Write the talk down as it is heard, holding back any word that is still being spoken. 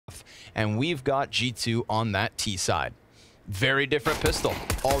and we've got G2 on that T side. Very different pistol.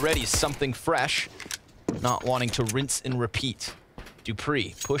 Already something fresh, not wanting to rinse and repeat.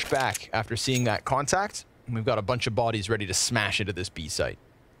 Dupree pushed back after seeing that contact, and we've got a bunch of bodies ready to smash into this B site.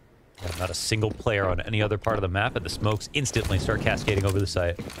 Yeah, not a single player on any other part of the map, and the smokes instantly start cascading over the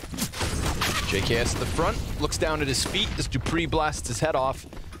site. JKS at the front, looks down at his feet as Dupree blasts his head off.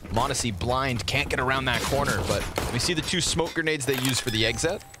 m0NESY blind, can't get around that corner, but we see the 2 smoke grenades they use for the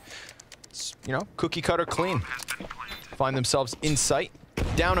exit. It's, you know, cookie cutter clean. Find themselves in sight,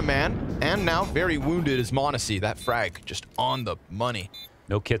 down a man, and now very wounded is m0NESY. That frag just on the money.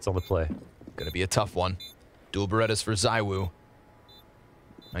 No kits on the play. Gonna be a tough one. Dual Berettas for ZywOo.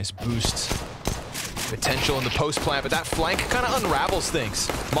 Nice boost. Potential in the post plant, but that flank kind of unravels things.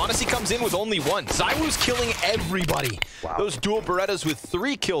 m0NESY comes in with only 1. ZywOo's killing everybody. Wow. Those dual Berettas with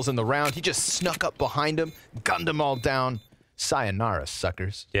 3 kills in the round. He just snuck up behind him, gunned them all down. Sayonara,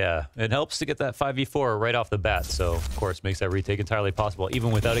 suckers. Yeah, it helps to get that 5v4 right off the bat, so of course makes that retake entirely possible,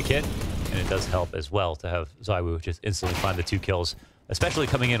 even without a kit. And it does help as well to have ZywOo just instantly find the 2 kills, especially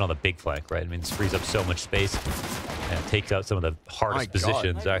coming in on the big flank, right? I mean, it frees up so much space and takes out some of the hardest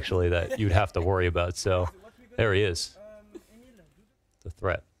positions, actually, that you'd have to worry about. So there he is, the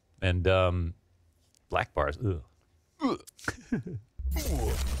threat. And black bars, ugh.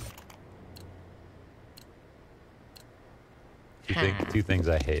 Two things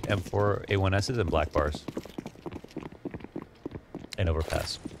I hate: M4 A1Ss and black bars, and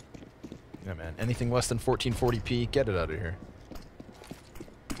overpass. Yeah, man. Anything less than 1440p, get it out of here.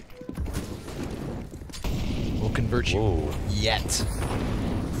 We'll convert you. Whoa. Yet.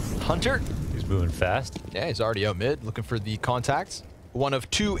 Hunter. He's moving fast. Yeah, he's already out mid, looking for the contacts. One of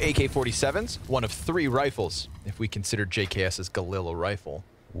 2 AK-47s, one of 3 rifles, if we consider JKS's Galil rifle.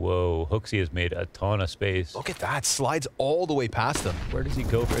 Whoa, HooXi has made a ton of space. Look at that, slides all the way past them. Where does he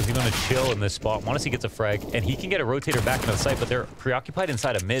go for? Is he going to chill in this spot? m0NESY gets a frag, and he can get a rotator back into the site, but they're preoccupied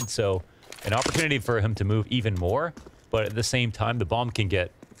inside of mid, so an opportunity for him to move even more. But at the same time, the bomb can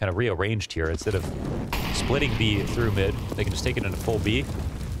get kind of rearranged here. Instead of splitting B through mid, they can just take it into full B,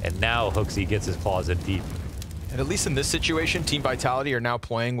 and now HooXi gets his claws in deep. And at least in this situation, Team Vitality are now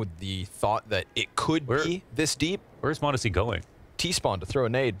playing with the thought that it could be this deep. Where's m0NESY going? T-spawn to throw a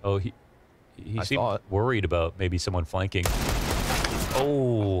nade. Oh, he seemed worried about maybe someone flanking.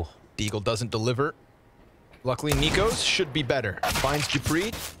 Oh. Deagle doesn't deliver. Luckily, Nico's should be better. Finds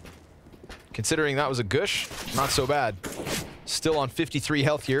Dupree. Considering that was a gush, not so bad. Still on 53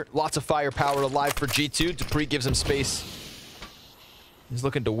 health here. Lots of firepower alive for G2. Dupree gives him space. He's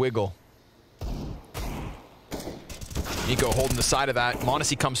looking to wiggle. Nico holding the side of that.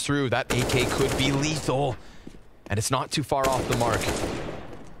 m0NESY comes through. That AK could be lethal. And it's not too far off the mark.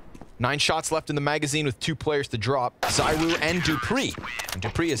 9 shots left in the magazine with 2 players to drop. ZywOo and Dupree. And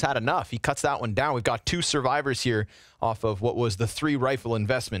Dupree has had enough. He cuts that one down. We've got 2 survivors here off of what was the 3 rifle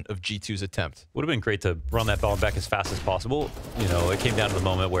investment of G2's attempt. Would have been great to run that ball back as fast as possible. You know, it came down to the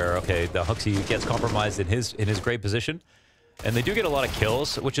moment where, okay, the HooXi gets compromised in his great position. And they do get a lot of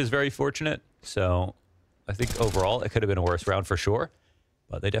kills, which is very fortunate. So I think overall it could have been a worse round for sure.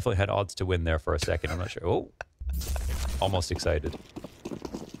 But they definitely had odds to win there for a second. I'm not sure. Oh. Almost excited.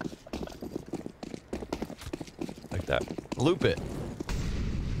 Like that. Loop it.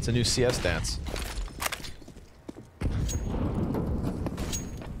 It's a new CS dance.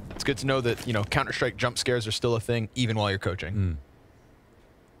 It's good to know that, you know, Counter-Strike jump scares are still a thing, even while you're coaching.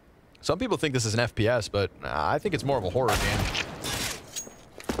 Some people think this is an FPS, but I think it's more of a horror game.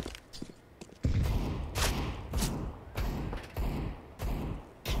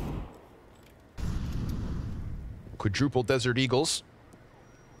 Quadruple Desert Eagles.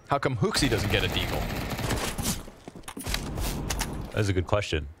 How come HooXi doesn't get a deagle? That's a good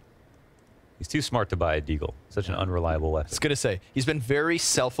question. He's too smart to buy a deagle. Such an unreliable weapon. I was going to say, he's been very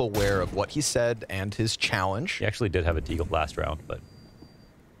self-aware of what he said and his challenge. He actually did have a deagle last round, but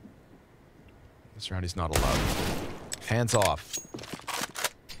this round he's not allowed. Hands off.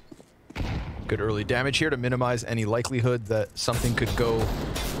 Good early damage here to minimize any likelihood that something could go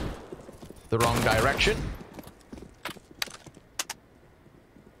the wrong direction.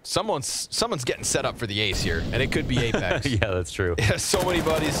 Someone's getting set up for the ace here, and it could be Apex. Yeah, that's true. Yeah, so many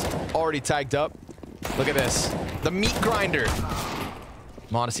buddies already tagged up. Look at this. The meat grinder.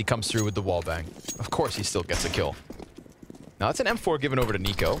 m0NESY comes through with the wall bang. Of course he still gets a kill. Now that's an M4 given over to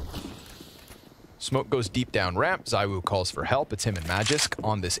Nico. Smoke goes deep down ramp. ZywOo calls for help. It's him and Magisk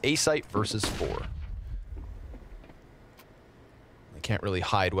on this A site versus 4. They can't really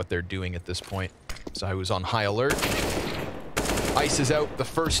hide what they're doing at this point. ZywOo's on high alert. Ices out the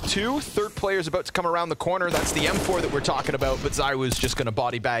first two. Third player's about to come around the corner. That's the M4 that we're talking about, but ZywOo's just going to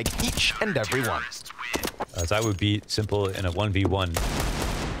body bag each and every one. ZywOo beat Simple in a 1v1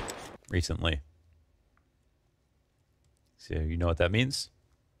 recently. So you know what that means?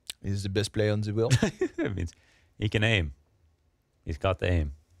 He's the best player on the wheel. It means he can aim. He's got the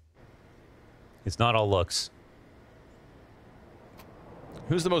aim. It's not all looks.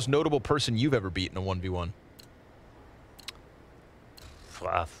 Who's the most notable person you've ever beaten in a 1v1?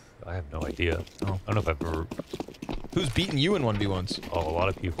 I have no idea. Oh. I don't know if I've ever... Who's beaten you in 1v1s? Oh, a lot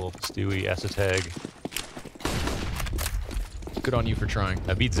of people. Stewie, Esatag. Good on you for trying.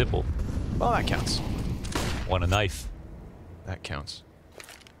 I beat Zippel. Well, that counts. Won a knife. That counts.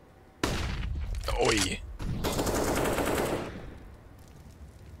 Oi.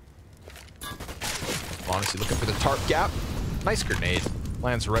 Honestly, looking for the tarp gap. Nice grenade.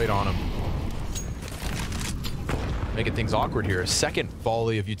 Lands right on him. Making things awkward here. A second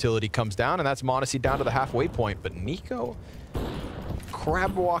volley of utility comes down, and that's m0NESY down to the halfway point. But Nico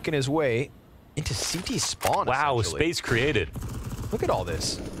crab walking his way into CT spawn. Wow, space created. Look at all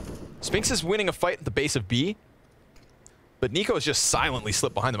this. Spinx is winning a fight at the base of B, but Nico is just silently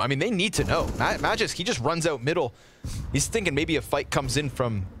slipped behind them. I mean, they need to know. Magisk, he just runs out middle. He's thinking maybe a fight comes in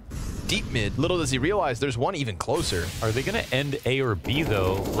from deep mid. Little does he realize there's one even closer. Are they going to end A or B,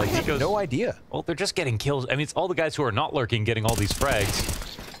 though? Like, I have no idea. Well, they're just getting kills. I mean, it's all the guys who are not lurking getting all these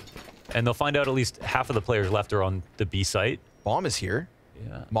frags. And they'll find out at least half of the players left are on the B site. Bomb is here.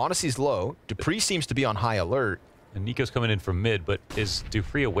 Yeah. m0NESY's low. Dupree seems to be on high alert. And Nico's coming in from mid, but is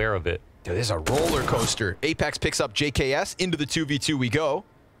Dupree aware of it? Dude, this is a roller coaster. Apex picks up JKS. Into the 2v2 we go.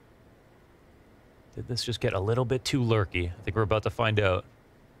 Did this just get a little bit too lurky? I think we're about to find out.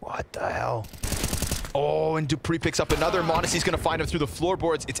 What the hell? Oh, and Dupree picks up another. m0NESY's going to find him through the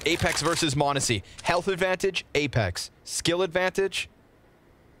floorboards. It's Apex versus m0NESY. Health advantage, Apex. Skill advantage,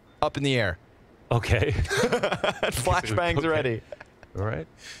 up in the air. Okay. Flashbang's ready. All right.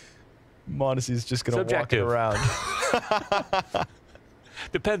 m0NESY's just going to walk it around.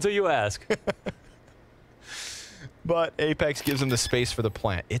 Depends who you ask. But Apex gives him the space for the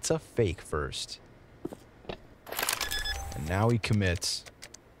plant. It's a fake first. And now he commits.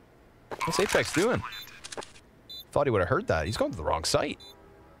 What's Apex doing? Thought he would have heard that. He's going to the wrong site.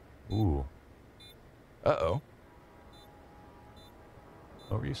 Ooh. Uh-oh.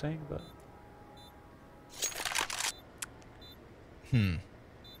 What were you saying about?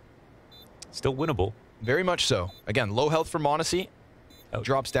 Still winnable. Very much so. Again, low health for m0NESY. Ouch.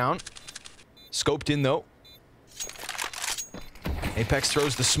 Drops down. Scoped in, though. Apex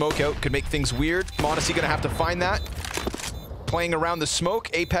throws the smoke out. Could make things weird. m0NESY going to have to find that. Playing around the smoke.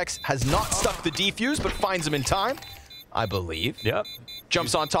 Apex has not stuck the defuse, but finds him in time, I believe. Yep.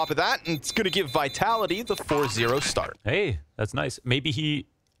 Jumps on top of that, and it's going to give Vitality the 4-0 start. Hey, that's nice. Maybe he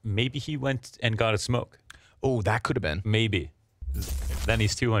went and got a smoke. Oh, that could have been. Maybe. Then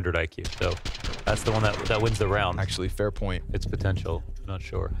he's 200 IQ, so that's the one that wins the round. Actually, fair point. It's potential. I'm not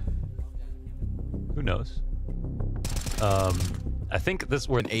sure. Who knows? I think this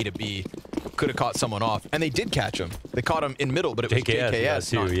were An A to B could have caught someone off, and they did catch him. They caught him in middle, but it was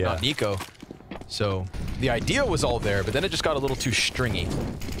JKS, not Nico. So the idea was all there, but then it just got a little too stringy.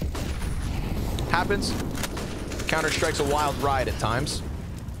 Happens. Counter-Strike's a wild ride at times.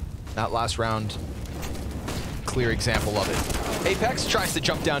 That last round, clear example of it. Apex tries to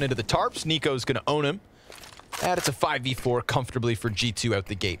jump down into the tarps. Nico's going to own him. And it's a 5v4 comfortably for G2 out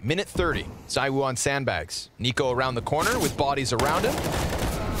the gate. Minute 30. ZywOo on sandbags. Nico around the corner with bodies around him.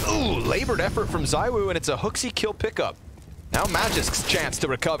 Ooh, labored effort from ZywOo, and it's a Hooksy kill pickup. Now Magisk's chance to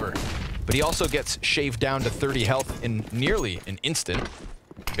recover. But he also gets shaved down to 30 health in nearly an instant.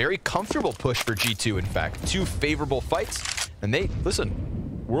 Very comfortable push for G2, in fact. 2 favorable fights. And they,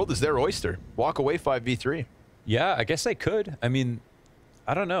 listen, world is their oyster. Walk away 5v3. Yeah, I guess they could. I mean,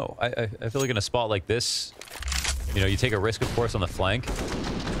 I don't know. I feel like in a spot like this, you know, you take a risk, of course, on the flank.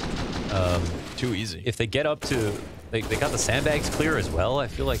 Too easy. If they get up to... They got the sandbags clear as well. I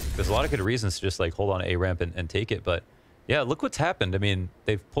feel like there's a lot of good reasons to just, like, hold on A ramp and take it. But, yeah, look what's happened. I mean,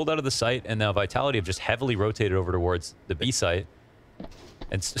 they've pulled out of the site, and now Vitality have just heavily rotated over towards the B site.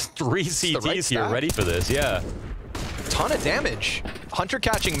 And 3 CTs here ready for this, yeah. Ton of damage. Hunter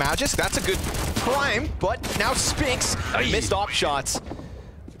catching Magisk. That's a good prime, but now Spinx missed op shots.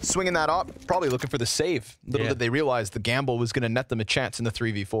 Swinging that up, probably looking for the save. Little did they realize the gamble was going to net them a chance in the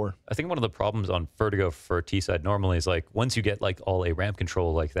 3v4. I think one of the problems on Vertigo for T-side normally is, like, once you get, like, all A ramp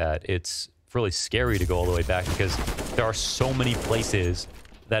control like that, it's really scary to go all the way back because there are so many places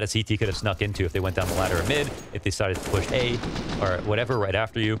that a CT could have snuck into if they went down the ladder at mid, if they decided to push A, or whatever right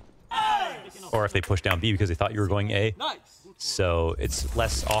after you, or if they pushed down B because they thought you were going A. So it's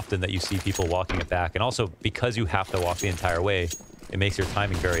less often that you see people walking it back. And also, because you have to walk the entire way, it makes your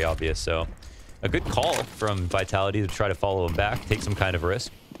timing very obvious. So a good call from Vitality to try to follow him back, take some kind of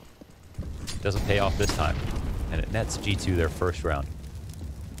risk. Doesn't pay off this time. And it nets G2 their first round.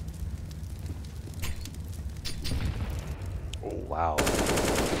 Oh, wow.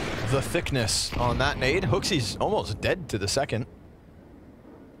 The thickness on that nade. Hooksy's almost dead to the second.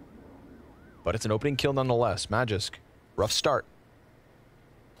 But it's an opening kill nonetheless. Magisk, rough start.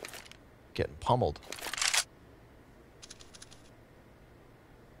 Getting pummeled.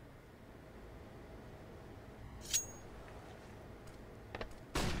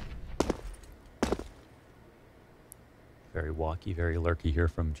 Very walky, very lurky here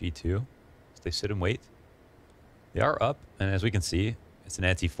from G2. As they sit and wait. They are up, and as we can see, it's an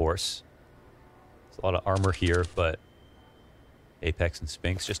anti-force. There's a lot of armor here, but Apex and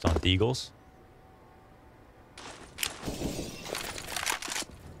Spinks just on deagles.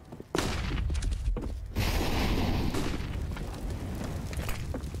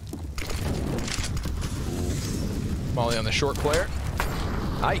 Molly on the short player.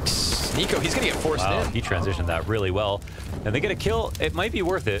 Yikes. Nico, he's going to get forced in. He transitioned that really well. And they get a kill. It might be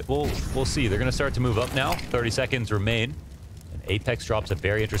worth it. We'll see. They're going to start to move up now. 30 seconds remain. And Apex drops a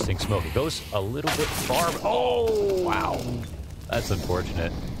very interesting smoke. It goes a little bit far. Oh, wow. That's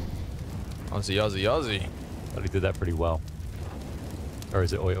unfortunate. Aussie, Aussie, Aussie. Thought he did that pretty well. Or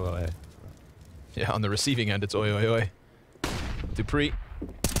is it oi, oi, oi? Yeah, on the receiving end, it's oi, oi, oi. Dupree.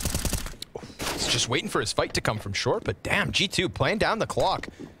 He's just waiting for his fight to come from short, but damn, G2 playing down the clock.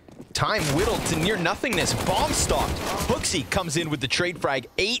 Time whittled to near nothingness. Bomb stopped. Hooksy comes in with the trade frag.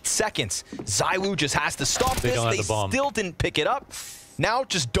 8 seconds. ZywOo just has to stop this. They still didn't pick it up. Now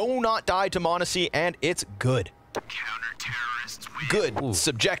just do not die to m0NESY, and it's good. Good. Ooh.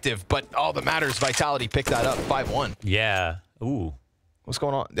 Subjective, but all that matters, Vitality picked that up. 5-1. Yeah. Ooh. What's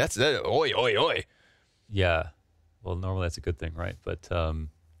going on? That's oi, oi, oi. Yeah. Well, normally that's a good thing, right? But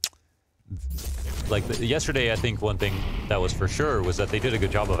like yesterday, I think one thing that was for sure was that they did a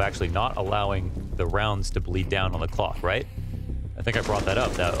good job of actually not allowing the rounds to bleed down on the clock, right? I think I brought that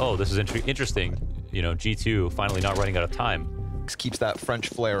up, that, oh, this is interesting. You know, G2 finally not running out of time. Just keeps that French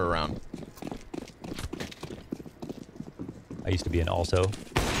flair around. I used to be an also.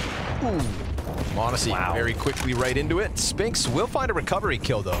 Ooh. m0NESY very quickly right into it. Spinks will find a recovery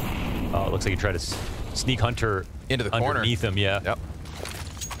kill, though. Oh, it looks like he tried to sneak Hunter into the corner. Underneath him, yeah. Yep.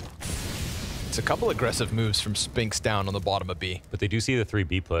 It's a couple aggressive moves from Spinks down on the bottom of B. But they do see the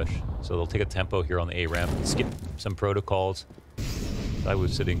 3B push, so they'll take a tempo here on the A ramp, skip some protocols. I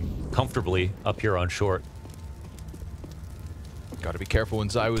was sitting comfortably up here on short. Got to be careful when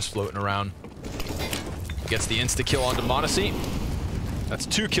ZywOo's floating around. Gets the insta-kill onto m0NESY. That's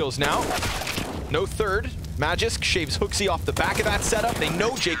 2 kills now. No third. Magisk shaves Hooksy off the back of that setup. They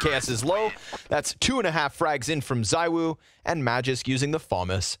know JKS is low. That's 2.5 frags in from ZywOo, and Magisk using the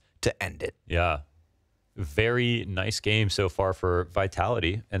FAMAS to end it. Yeah. Very nice game so far for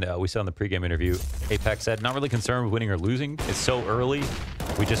Vitality. And we saw in the pregame interview, Apex said, not really concerned with winning or losing. It's so early.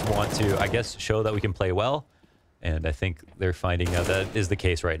 We just want to, I guess, show that we can play well. And I think they're finding out that is the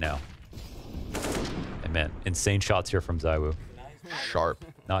case right now. And man, insane shots here from ZywOo. Sharp.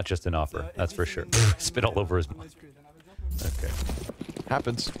 Not just an offer, that's for sure. Spit all over his mouth. Okay.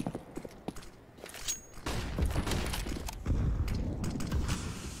 Happens.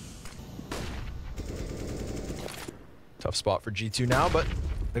 Tough spot for G2 now, but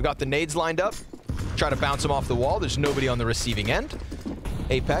they've got the nades lined up. Try to bounce them off the wall. There's nobody on the receiving end.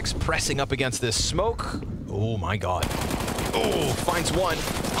 Apex pressing up against this smoke. Oh my god. Oh, finds one.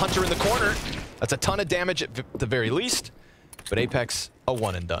 Hunter in the corner. That's a ton of damage at the very least. But Apex, a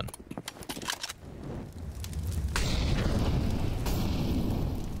one and done.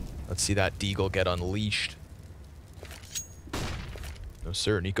 Let's see that deagle get unleashed. No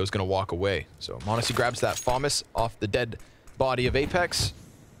sir, Nico's gonna walk away. So m0NESY grabs that FAMAS off the dead body of Apex.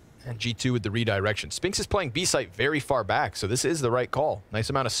 And G2 with the redirection. Spinks is playing B site very far back, so this is the right call. Nice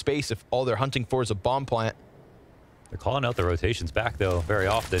amount of space if all they're hunting for is a bomb plant. They're calling out the rotations back, though, very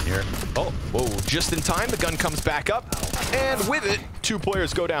often here. Oh, whoa, just in time, the gun comes back up. And with it, 2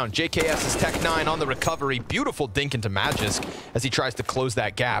 players go down. JKS's Tech 9 on the recovery. Beautiful dink into Magisk as he tries to close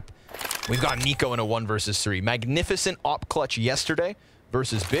that gap. We've got Nico in a 1 versus 3. Magnificent op clutch yesterday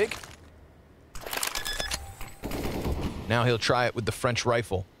versus Big. Now he'll try it with the French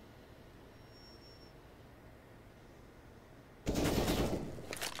rifle.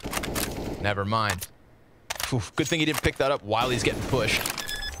 Never mind. Oof, good thing he didn't pick that up while he's getting pushed.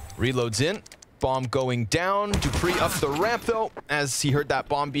 Reloads in. Bomb going down. Dupree up the ramp, though. As he heard that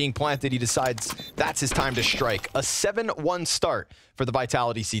bomb being planted, he decides that's his time to strike. A 7-1 start for the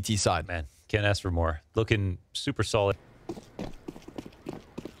Vitality CT side. Man, can't ask for more. Looking super solid.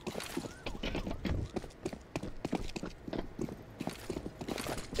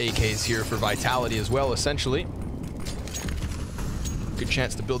 AKs here for Vitality as well, essentially. Good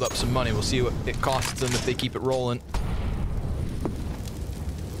chance to build up some money. We'll see what it costs them if they keep it rolling.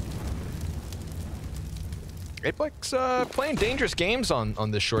 Apex playing dangerous games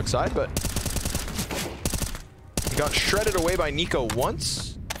on this short side, but he got shredded away by Nico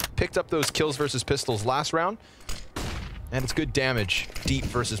once. Picked up those kills versus pistols last round. And it's good damage deep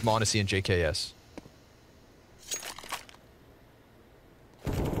versus Monacy and JKS.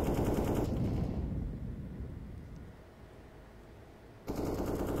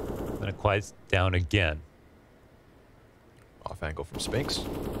 Then it quiets down again. Off angle from Spinks.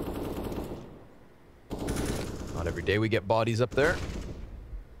 Not every day we get bodies up there.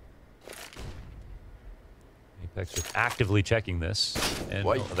 Apex just actively checking this, and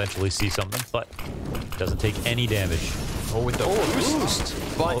we'll eventually see something, but doesn't take any damage. Oh, with the boost,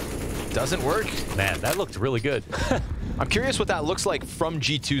 but doesn't work. Man, that looked really good. I'm curious what that looks like from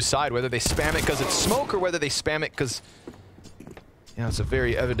G2's side, whether they spam it because it's smoke or whether they spam it because, yeah, it's a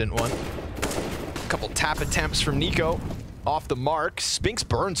very evident one. A couple tap attempts from Nico off the mark. Spinks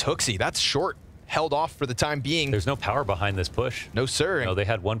burns Hooksy. That's short. Held off for the time being. There's no power behind this push. No, sir. No, they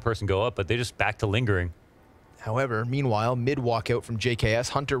had one person go up, but they just back to lingering. However, meanwhile, mid walkout from JKS.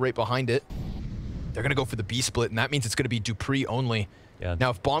 Hunter right behind it. They're going to go for the B split, and that means it's going to be Dupree only. Yeah.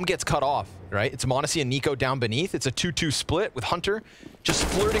 Now, if Bomb gets cut off, right, it's Monacy and Nico down beneath. It's a 2-2 split with Hunter just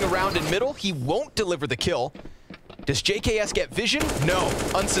flirting around in middle. He won't deliver the kill. Does JKS get vision? No.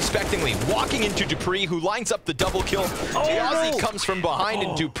 Unsuspectingly, walking into Dupree, who lines up the double kill. Jazzy comes from behind,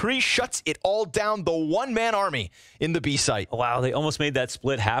 and Dupree shuts it all down. The one-man army in the B site. Wow, they almost made that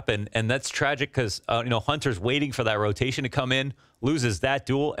split happen, and that's tragic because you know, Hunter's waiting for that rotation to come in, loses that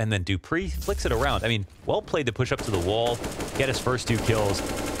duel, and then Dupree flicks it around. I mean, well played to push up to the wall, get his first 2 kills.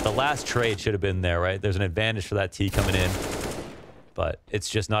 The last trade should have been there, right? There's an advantage for that T coming in, but it's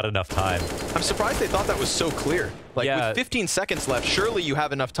just not enough time. I'm surprised they thought that was so clear. Like, with 15 seconds left, surely you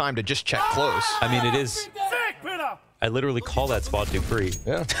have enough time to just check close. I mean, it is... I literally call that spot Dupree.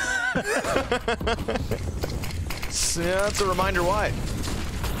 Yeah. So, yeah, that's a reminder why.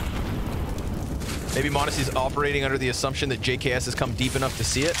 Maybe Monacy's operating under the assumption that JKS has come deep enough to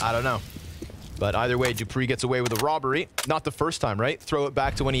see it. I don't know. But either way, Dupree gets away with a robbery. Not the first time, right? Throw it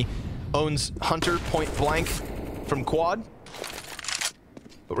back to when he owns Hunter point blank from quad.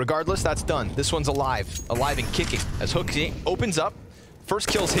 But regardless, that's done. This one's alive and kicking as Hooksy opens up. First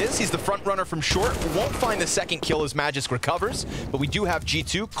kill's his. He's the front runner from short. We won't find the second kill as Magisk recovers, but we do have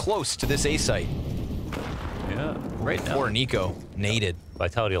G2 close to this A site. Yeah, right now. Poor Nico, naded.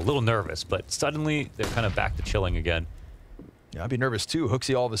 Vitality a little nervous, but suddenly they're kind of back to chilling again. Yeah, I'd be nervous too.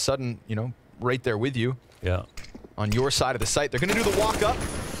 Hooksy all of a sudden, you know, right there with you. Yeah. On your side of the site. They're going to do the walk up.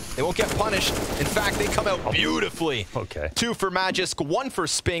 They won't get punished. In fact, they come out beautifully. Okay. 2 for Magisk, 1 for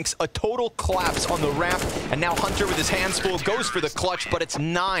Spinks. A total collapse on the ramp. And now Hunter with his hands full goes for the clutch, but it's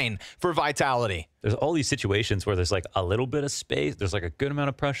 9 for Vitality. There's all these situations where there's like a little bit of space. There's like a good amount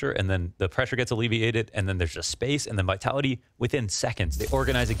of pressure, and then the pressure gets alleviated, and then there's just space, and then Vitality within seconds. They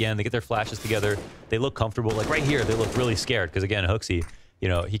organize again. They get their flashes together. They look comfortable. Like right here, they look really scared because, again, Hooksy, you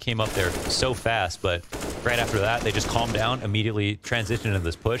know, he came up there so fast, but right after that, they just calmed down, immediately transitioned into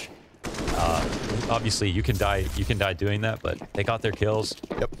this push. Obviously, you can die doing that, but they got their kills.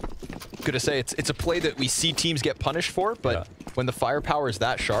 Yep. Gonna say it's a play that we see teams get punished for, but when the firepower is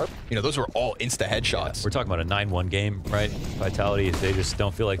that sharp, you know, those were all insta headshots. Yeah, we're talking about a 9-1 game, right? Vitality, they just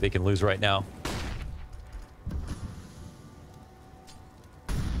don't feel like they can lose right now.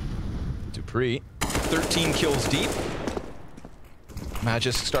 Dupree, 13 kills deep.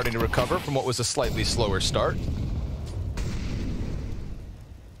 Magisk starting to recover from what was a slightly slower start.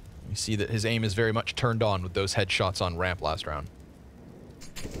 You see that his aim is very much turned on with those headshots on ramp last round.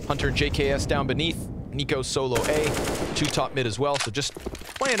 Hunter and JKS down beneath. Nico solo A, 2 top mid as well, so just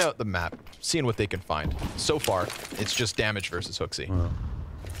playing out the map, seeing what they can find. So far, it's just damage versus Hooksy.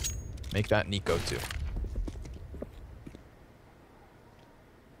 Make that Nico too.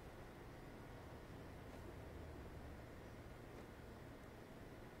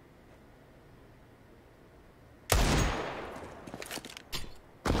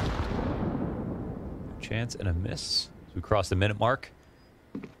 Chance and a miss. So we cross the minute mark.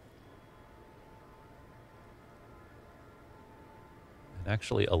 And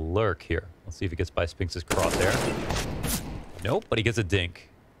actually a lurk here. Let's see if he gets by Spinks' crosshair. Nope, but he gets a dink.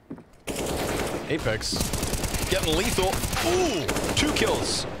 Apex getting lethal. Ooh, 2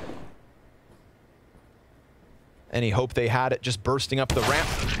 kills. Any hope they had at just bursting up the ramp,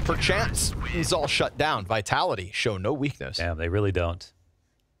 perchance, is all shut down. Vitality show no weakness. Damn, they really don't.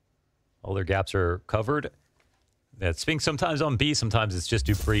 All their gaps are covered. That Spinks sometimes on B, sometimes it's just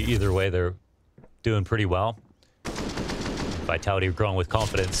Dupree. Either way, they're doing pretty well. Vitality growing with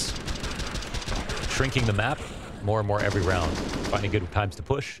confidence. Shrinking the map more and more every round. Finding good times to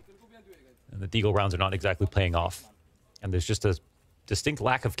push. And the Deagle rounds are not exactly paying off. And there's just a distinct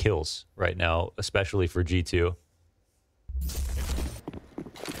lack of kills right now, especially for G2.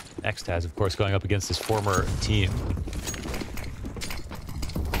 Extaz, of course, going up against his former team.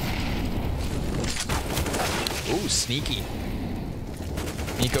 Ooh, sneaky.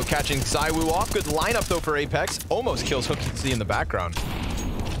 Nico catching Zywoo off. Good lineup, though, for Apex. Almost kills Hook, you can see in the background.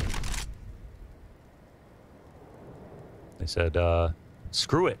 They said,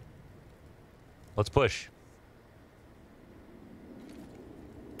 screw it. Let's push.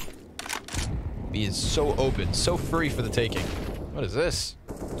 B is so open, so free for the taking. What is this?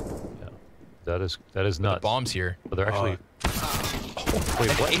 Yeah, that is nuts. The bombs here. But they're actually...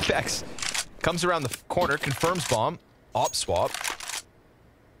 Wait, what? Apex comes around the corner, confirms bomb, op swap.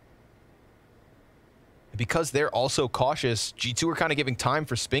 Because they're also cautious, G2 are kind of giving time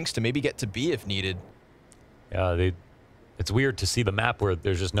for Spinks to maybe get to B if needed. Yeah, it's weird to see the map where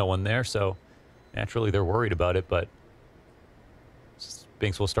there's just no one there, so naturally they're worried about it, but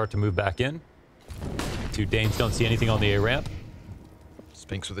Spinks will start to move back in. Two Danes don't see anything on the A ramp.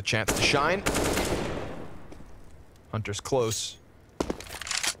 Spinks with a chance to shine. Hunter's close.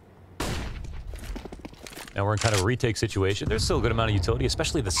 Now we're in kind of a retake situation. There's still a good amount of utility,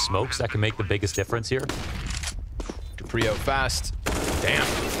 especially the smokes that can make the biggest difference here. Dupree out fast. Damn.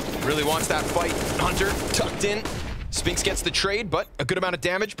 Really wants that fight. Hunter tucked in. Spinks gets the trade, but a good amount of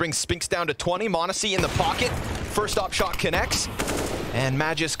damage brings Spinks down to 20. Monacy in the pocket. First op shot connects. And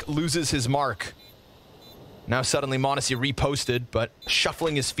Magisk loses his mark. Now suddenly Monacy reposted, but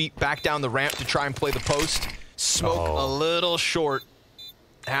shuffling his feet back down the ramp to try and play the post. Smoke a little short.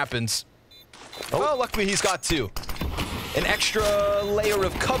 Happens. Well, luckily he's got 2. An extra layer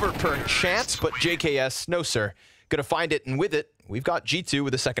of cover per chance, but JKS, no sir. Gonna find it, and with it, we've got G2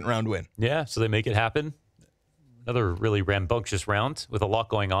 with a second round win. Yeah, so they make it happen. Another really rambunctious round with a lot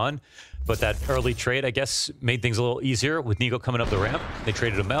going on. But that early trade, I guess, made things a little easier with Nico coming up the ramp. They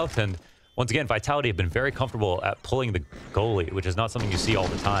traded him out, and once again, Vitality have been very comfortable at pulling the goalie, which is not something you see all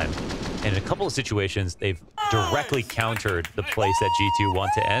the time. And in a couple of situations, they've directly countered the place that G2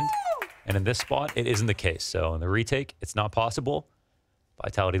 want to end. And in this spot, it isn't the case. So in the retake, it's not possible.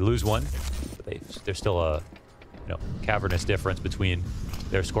 Vitality lose one, but there's still a cavernous difference between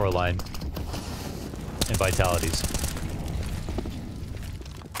their scoreline and Vitality's.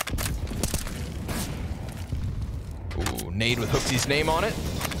 Ooh, nade with Hooksy's name on it.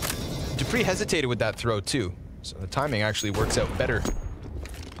 Dupree hesitated with that throw too, so the timing actually works out better.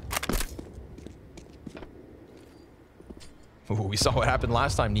 Ooh, we saw what happened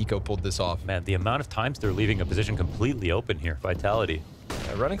last time Nico pulled this off. Man, the amount of times they're leaving a position completely open here, Vitality.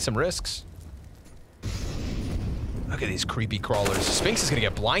 Yeah, running some risks. Look at these creepy crawlers. Spinks is gonna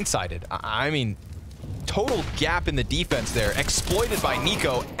get blindsided. I mean, total gap in the defense there, exploited by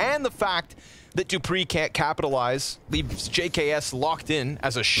Nico, and the fact that Dupree can't capitalize leaves JKS locked in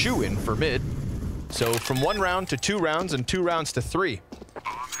as a shoo-in for mid. So from 1 round to 2 rounds and 2 rounds to 3.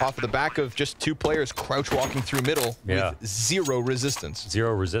 Off of the back of just 2 players crouch walking through middle with 0 resistance.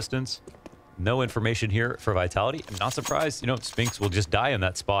 0 resistance. No information here for Vitality. I'm not surprised. Spinks will just die in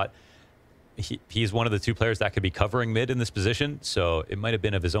that spot. He's one of the 2 players that could be covering mid in this position, so it might have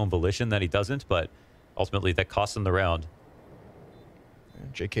been of his own volition that he doesn't, but ultimately that cost him the round.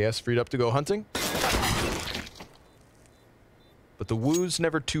 JKS freed up to go hunting. But the woo's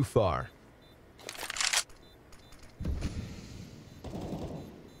never too far.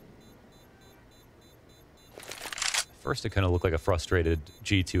 First, it kind of looked like a frustrated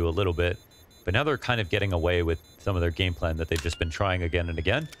G2 a little bit, but now they're kind of getting away with some of their game plan that they've just been trying again and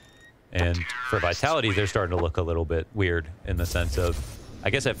again. And for Vitality, they're starting to look a little bit weird in the sense of, I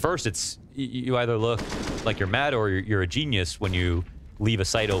guess at first it's, you either look like you're mad or you're a genius when you leave a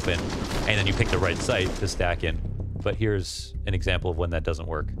site open and then you pick the right site to stack in. But here's an example of when that doesn't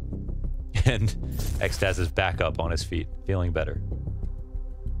work. And Extaz is back up on his feet, feeling better.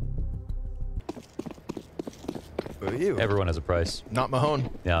 Everyone has a price. Not Mahone.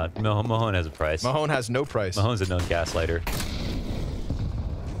 Yeah, Mahone has a price. Mahone has no price. Mahone's a known gaslighter.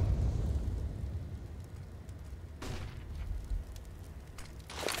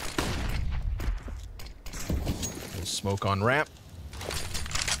 Smoke on ramp.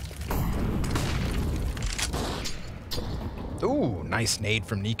 Ooh, nice nade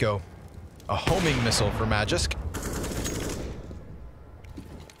from Nico. A homing missile for Magisk.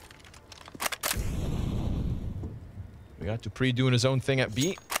 We got Dupree doing his own thing at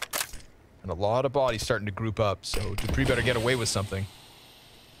B. And a lot of bodies starting to group up, so Dupree better get away with something.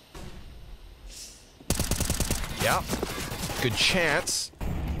 Yeah, good chance.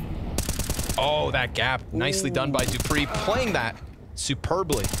 Oh, that gap. Nicely done by Dupree, playing that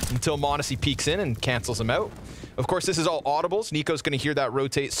superbly until Monacy peeks in and cancels him out. Of course, this is all audibles. Nico's going to hear that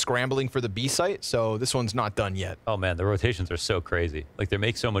rotate scrambling for the B site, so this one's not done yet. Oh man, the rotations are so crazy. Like, they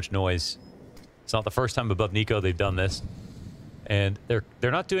make so much noise. It's not the first time above Nico they've done this. And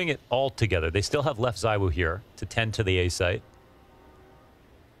they're not doing it all together. They still have left Zywoo here to tend to the A site.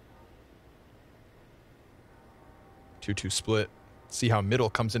 2-2 split. See how middle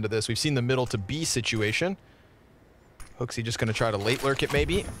comes into this. We've seen the middle to B situation. Hooksy just going to try to late lurk it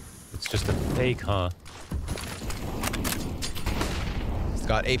maybe. It's just a fake, huh? He's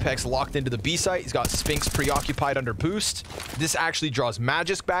got Apex locked into the B site. He's got Spinks preoccupied under boost. This actually draws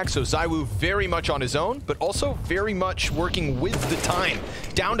Magisk back, so Zywoo very much on his own, but also very much working with the time.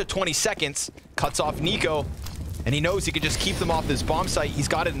 Down to 20 seconds, cuts off Nico, and he knows he can just keep them off this bomb site. He's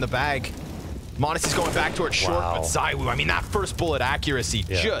got it in the bag. Monacy's going back towards short, but Zywoo, I mean, that first bullet accuracy,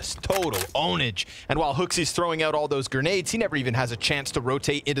 just total ownage. And while Hooksy's throwing out all those grenades, he never even has a chance to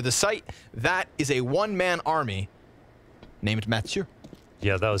rotate into the site. That is a one-man army named Mathieu.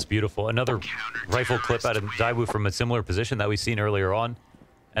 Yeah, that was beautiful. Another rifle clip out of Zywoo from a similar position that we've seen earlier on.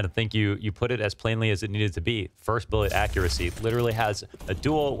 And I think you put it as plainly as it needed to be. First bullet accuracy literally has a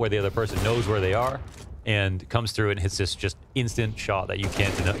duel where the other person knows where they are and comes through and hits this just instant shot that you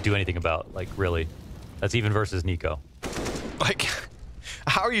can't do anything about. Like, really. That's even versus Nico. Like,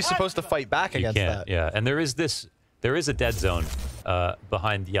 how are you supposed to fight back against that? Yeah, and there is a dead zone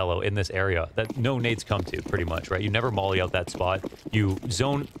behind yellow in this area that no nades come to, pretty much, right? You never molly out that spot. You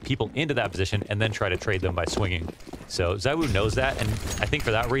zone people into that position and then try to trade them by swinging. So Zywoo knows that, and I think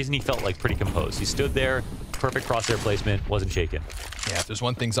for that reason, he felt like pretty composed. He stood there, perfect crosshair placement, wasn't shaken. Yeah, if there's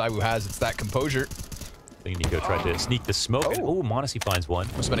one thing Zywoo has, it's that composure. I think Nico tried to sneak the smoke. Oh, Monacy finds one.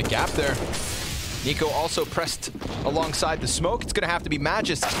 Must have been a gap there. Nico also pressed alongside the smoke. It's going to have to be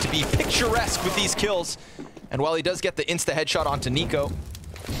Magisk to be picturesque with these kills. And while he does get the insta headshot onto Nico,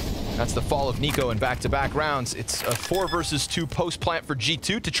 that's the fall of Nico in back-to-back rounds. It's a 4 versus 2 post-plant for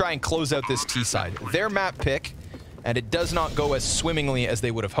G2 to try and close out this T side. Their map pick, and it does not go as swimmingly as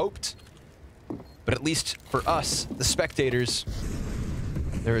they would have hoped. But at least for us, the spectators,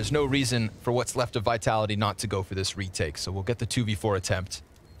 there is no reason for what's left of Vitality not to go for this retake. So we'll get the 2v4 attempt.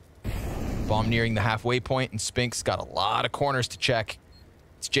 Bomb nearing the halfway point, and Spinks got a lot of corners to check.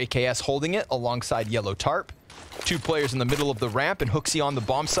 It's JKS holding it alongside Yellow Tarp. 2 players in the middle of the ramp, and Hooksy on the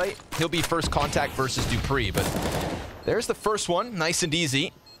bomb site. He'll be first contact versus Dupree, but there's the first one, nice and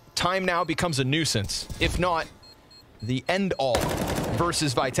easy. Time now becomes a nuisance, if not the end-all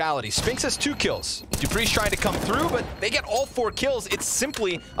versus Vitality. Spinks has 2 kills. Dupree's trying to come through, but they get all 4 kills. It's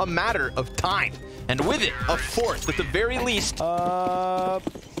simply a matter of time. And with it, a 4th at the very least.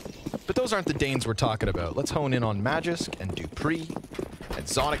 But those aren't the Danes we're talking about. Let's hone in on Magisk and Dupree. And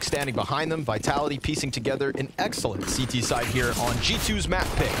Zonic standing behind them. Vitality piecing together an excellent CT side here on G2's map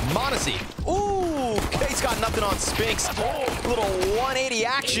pick. Monacy. Ooh, he's got nothing on Spinks. Oh, little 180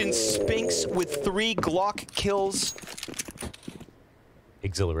 action. Spinks with 3 Glock kills.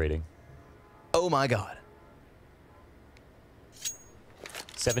 Exhilarating. Oh my God.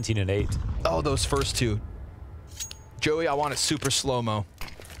 17 and 8. Oh, those first 2. Joey, I want it super slow-mo.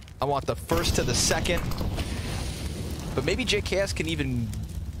 I want the first to the second. But maybe JKS can even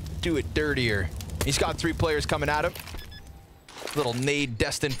do it dirtier. He's got 3 players coming at him. Little nade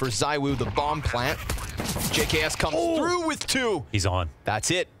destined for Zywoo, the bomb plant. JKS comes through with 2. He's on.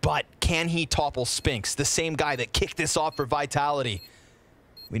 That's it. But can he topple Spinks, the same guy that kicked this off for Vitality?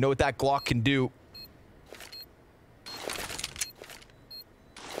 We know what that Glock can do.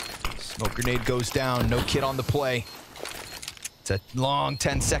 Smoke grenade goes down. No kid on the play. It's a long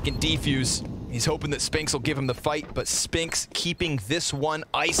 10-second defuse. He's hoping that Spinks will give him the fight, but Spinks keeping this one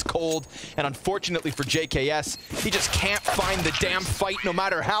ice cold. And unfortunately for JKS, he just can't find the damn fight no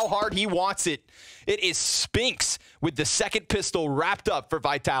matter how hard he wants it. It is Spinks with the second pistol wrapped up for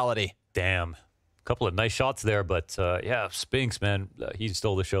Vitality. Damn. A couple of nice shots there, but yeah, Spinks, man, he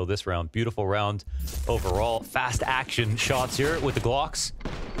stole the show this round. Beautiful round overall. Fast action shots here with the Glocks.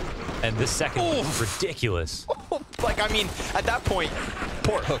 And this second was ridiculous. Like, I mean, at that point,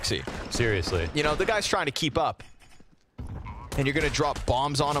 poor Hooksy. Seriously. You know, the guy's trying to keep up. and you're going to drop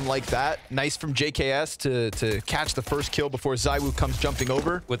bombs on him like that. Nice from JKS to catch the first kill before ZywOo comes jumping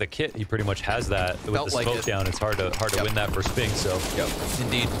over. With a kit, he pretty much has that. With Felt the like smoke it. down, it's hard to win that for Spinks. So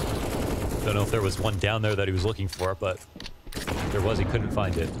Indeed. don't know if there was one down there that he was looking for, but if there was, he couldn't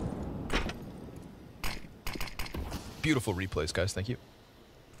find it. Beautiful replays, guys. Thank you.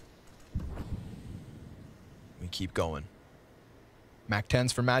 We keep going. Mac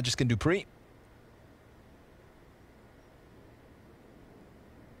 10s for Magisk and Dupree.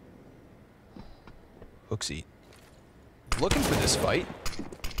 Hooksy looking for this fight.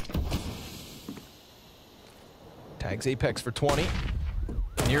 Tags Apex for 20.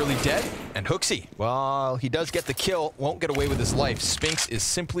 Nearly dead. And Hooksy, well, he does get the kill. Won't get away with his life. Spinks is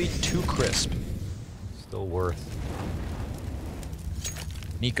simply too crisp. Still worth.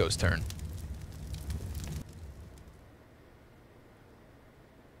 Nico's turn.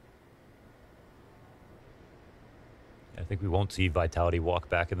 I think we won't see Vitality walk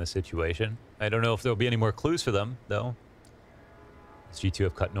back in the situation. I don't know if there'll be any more clues for them, though. Does G2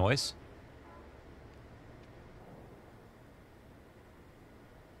 have cut noise?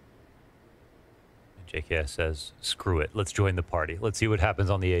 And JKS says, screw it, let's join the party. Let's see what happens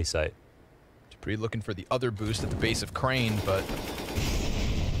on the A site. Dupree looking for the other boost at the base of Crane, but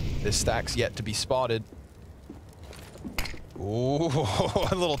this stack's yet to be spotted. Ooh, a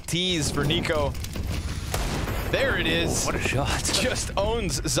little tease for Nico. There it is. What a shot. Just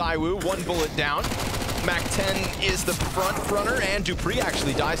owns ZywOo, 1 bullet down. Mac 10 is the front runner, and Dupree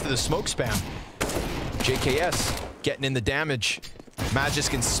actually dies to the smoke spam. JKS getting in the damage.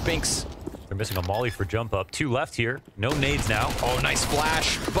 Magisk and Spinks. They're missing a molly for jump up. 2 left here. No nades now. Oh, nice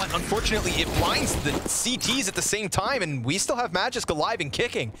flash. But unfortunately, it blinds the CTs at the same time, and we still have Magisk alive and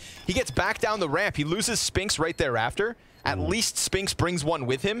kicking. He gets back down the ramp. He loses Spinks right thereafter. At least Spinks brings one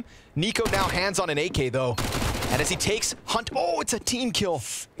with him. Nico now hands on an AK, though. And as he takes Hunt, oh, it's a team kill.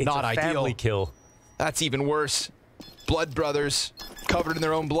 It's Not a ideal. family kill. That's even worse. Blood brothers, covered in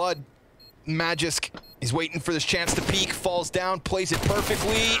their own blood. Magisk is waiting for this chance to peek, falls down, plays it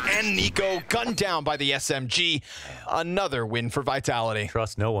perfectly, and Nico gunned down by the SMG. Another win for Vitality.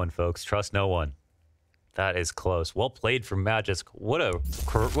 Trust no one, folks. Trust no one. That is close. Well played from Magisk. What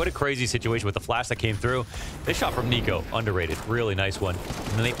a crazy situation with the flash that came through. They shot from Nico. Underrated. Really nice one.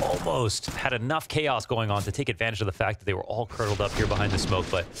 And then they almost had enough chaos going on to take advantage of the fact that they were all curdled up here behind the smoke,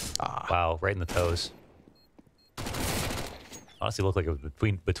 but wow, right in the toes. Honestly, looked like it was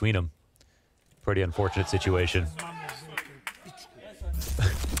between them. Pretty unfortunate situation.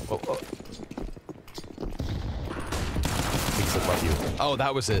 Whoa, whoa. Thinks above you. Oh,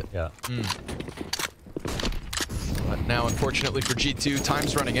 that was it. Yeah. But now, unfortunately for G2,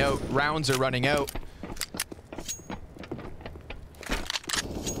 time's running out. Rounds are running out.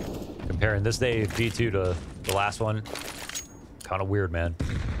 Comparing this day G2 to the last one, kind of weird, man.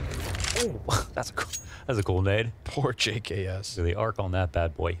 Ooh, that's a cool nade. Poor JKS. So the arc on that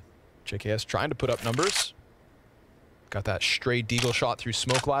bad boy. JKS trying to put up numbers. Got that stray deagle shot through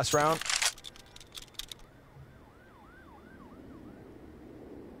smoke last round.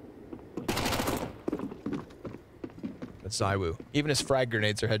 But ZywOo, even his frag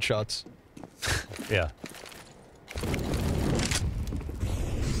grenades are headshots. Yeah.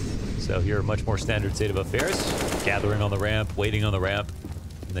 So here, a much more standard state of affairs. Gathering on the ramp, waiting on the ramp,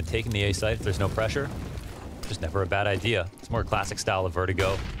 and then taking the A site if there's no pressure. Just never a bad idea. It's more classic style of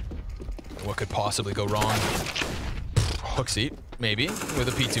Vertigo. What could possibly go wrong? Hook seat, maybe, with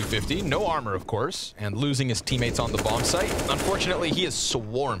a P250. No armor, of course, and losing his teammates on the bomb site. Unfortunately, he is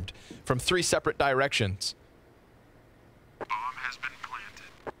swarmed from 3 separate directions. Bomb has been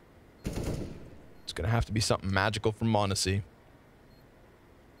planted. It's going to have to be something magical from Monacy.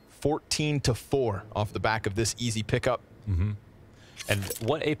 14-4 off the back of this easy pickup. And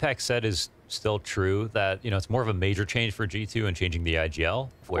what Apex said is still true, that, you know, it's more of a major change for G2 and changing the IGL,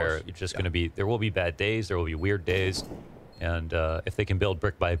 where it's just going to be, there will be bad days, there will be weird days, and if they can build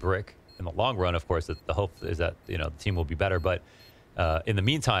brick by brick in the long run, of course, the hope is that, you know, the team will be better. But in the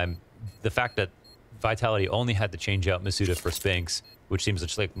meantime, the fact that Vitality only had to change out Masuda for Spinks, which seems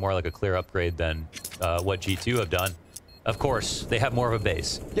just like more like a clear upgrade than what G2 have done. Of course, they have more of a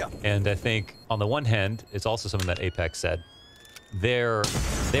base. Yeah. And I think on the one hand, it's also something that Apex said. They're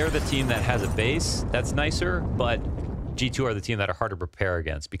the team that has a base that's nicer, but G2 are the team that are hard to prepare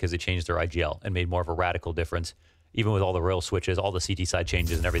against because they changed their IGL and made more of a radical difference, even with all the rail switches, all the CT side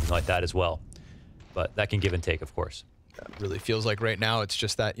changes and everything like that as well. But that can give and take, of course. It really feels like right now it's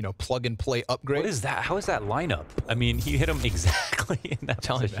just that, you know, plug and play upgrade. What is that? How is that lineup? I mean, he hit him exactly in that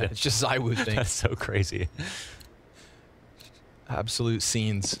Telling you, position. man, it's just ZywOo thing. That's so crazy. Absolute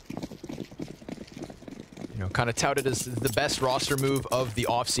scenes. know, kind of touted as the best roster move of the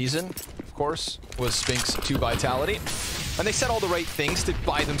offseason, of course, was Spinks to Vitality. And they said all the right things to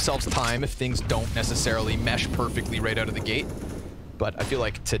buy themselves time if things don't necessarily mesh perfectly right out of the gate. But I feel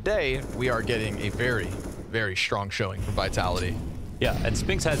like today we are getting a very, very strong showing from Vitality. Yeah, and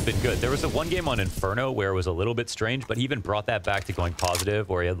Spinks has been good. There was a one game on Inferno where it was a little bit strange, but he even brought that back to going positive,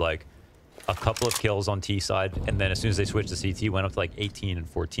 where he had like a couple of kills on T side, and then as soon as they switched to CT, went up to like 18 and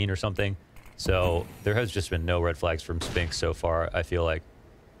 14 or something. So there has just been no red flags from Spinks so far, I feel like.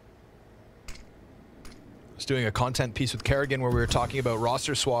 I was doing a content piece with Kerrigan where we were talking about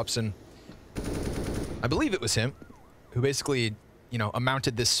roster swaps, and I believe it was him who basically, you know,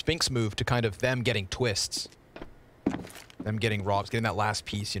 amounted this Spinks move to kind of them getting twists. Them getting robs, getting that last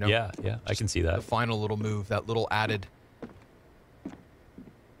piece, you know? Yeah, I can see that. The final little move, that little added,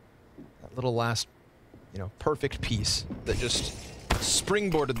 that little last, you know, perfect piece that just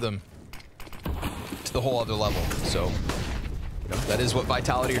springboarded them to the whole other level. So, you know, that is what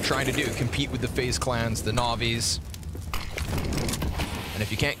Vitality are trying to do, compete with the FaZe clans, the Navis. And if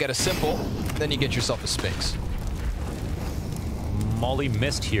you can't get a simple, then you get yourself a Spinks. Molly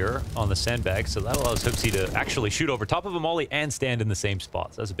missed here on the sandbag, so that allows Hooksy to actually shoot over top of a Molly and stand in the same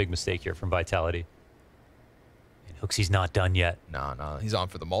spot. So that's a big mistake here from Vitality. And Hooksy's not done yet. No, he's on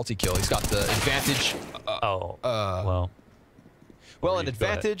for the multi-kill. He's got the advantage. Well, an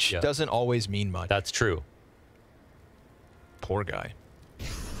advantage doesn't always mean much. That's true. Poor guy.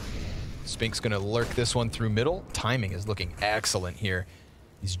 Spinks gonna lurk this one through middle. Timing is looking excellent here.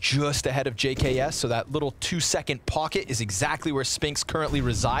 He's just ahead of JKS, so that little 2-second pocket is exactly where Spinks currently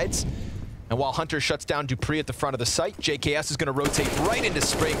resides. And while Hunter shuts down Dupree at the front of the site, JKS is going to rotate right into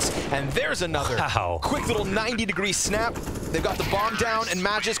Spinks, and there's another quick little 90-degree snap. They've got the bomb down, and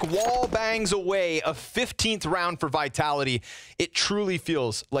Magisk wall bangs away a 15th round for Vitality. It truly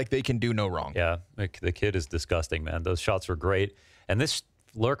feels like they can do no wrong. Yeah, the kid is disgusting, man. Those shots were great. And this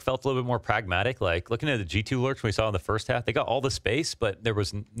lurk felt a little bit more pragmatic. Like looking at the G2 lurks we saw in the first half, they got all the space, but there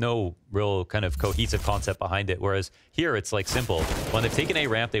was no real kind of cohesive concept behind it. Whereas here it's like simple. When they've taken A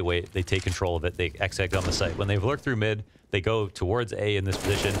ramp, they wait, they take control of it, they exec on the site. When they've lurked through mid, they go towards A in this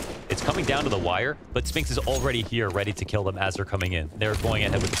position. It's coming down to the wire, but Spinks is already here ready to kill them as they're coming in. They're going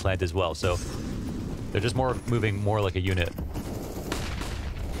ahead with the plant as well. So they're just moving more like a unit.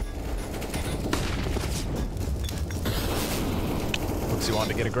 He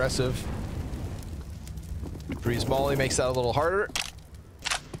wanted to get aggressive. Dupree's Molly makes that a little harder.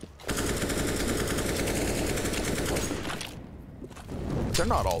 They're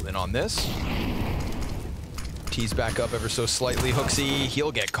not all in on this. Tees back up ever so slightly. Hooksy,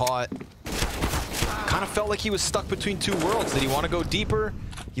 he'll get caught. Kind of felt like he was stuck between two worlds. Did he want to go deeper?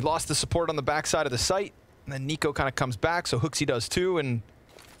 He lost the support on the backside of the site. And then Nico kind of comes back, so Hooksy does too, and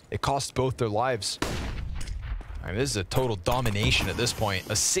it costs both their lives. I mean, this is a total domination at this point.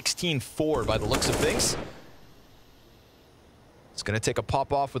 A 16-4 by the looks of things. It's going to take a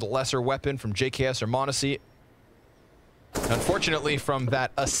pop-off with a lesser weapon from JKS or Monacy. Unfortunately, from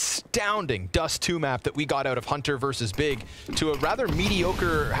that astounding Dust 2 map that we got out of Hunter versus Big to a rather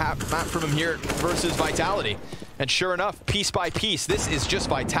mediocre map from him here versus Vitality. And sure enough, piece by piece, this is just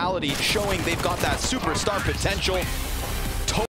Vitality showing they've got that superstar potential.